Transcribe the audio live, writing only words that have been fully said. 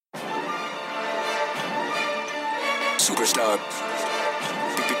Superstar.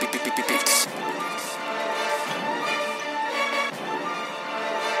 Beats.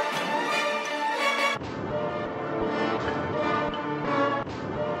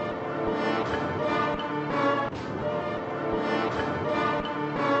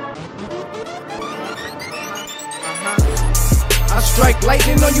 I strike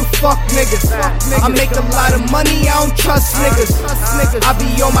lightning on you fuck niggas. I make a lot of money, I don't trust niggas. I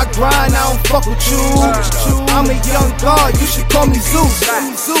be on my grind, I don't fuck with you. I'm a young god, you should call me Zeus.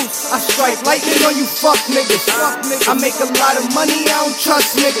 I strike lightning on you fuck niggas. I make a lot of money, I don't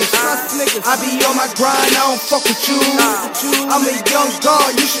trust niggas. I be on my grind, I don't fuck with you. I'm a young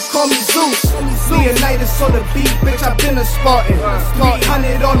god, you should call me Zeus. Leonidas on the beat, bitch, I been a Spartan.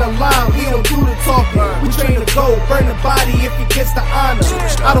 300 on the line, we don't do the talking. We train to go, burn the body if it gets the honor.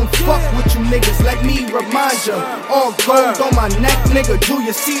 I don't fuck with you niggas, let me remind ya. All gold on my neck, nigga,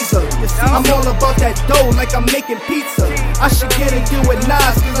 Julius Caesar. I'm all about that dough like I'm making pizza. I should get a deal with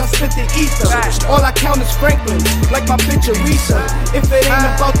Nas cause I spit the ether. All I count is Franklin, like my bitch Aretha. If it ain't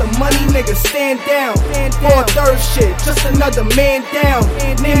about the money, nigga, stand down. For a third shit, just another man down.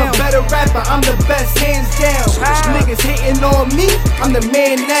 Name a better rapper, I'm the best, hands down. Niggas hating on me, I'm the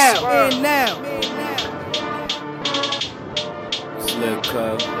man now. Slick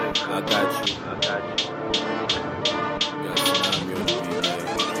Cub, I got you. Got Tsunami on the beat,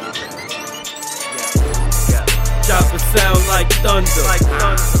 man. Chopper sound like thunder.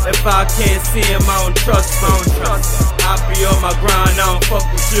 If I can't see him, I don't trust him. I be on my grind, I don't fuck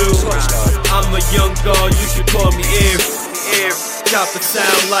with you. I'm a young god, you should call me Air. Chopper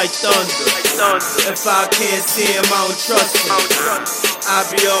sound like thunder. If I can't see him, I don't trust him. I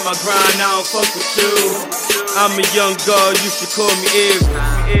be on my grind, I don't fuck with you. I'm a young god, you should call me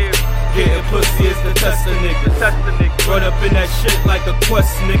Air. Getting pussy is the test of niggas. Run up in that shit like a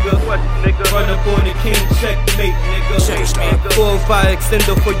quest, nigga. Run up on the king, checkmate, nigga. 4-5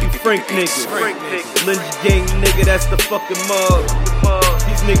 extender for you Frank niggas. Lynch gang nigga, that's the fucking mob.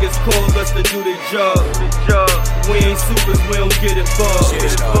 These niggas call us to do the job. We ain't supers, we don't get involved.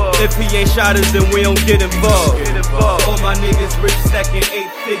 If he ain't shot us, then we don't get involved. All my niggas rich, stacking 8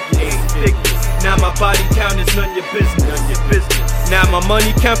 figures. Now my body count is none your business. Now my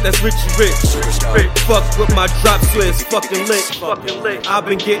money count, that's rich. Fuck with my drop, so it's fucking lit. I've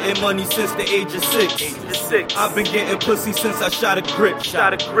been getting money since the age of 6. I've been getting pussy since I shot a grip.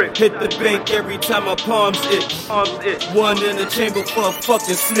 Hit the bank every time my palms itch. One in the chamber for a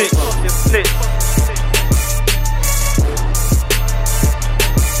fucking snitch.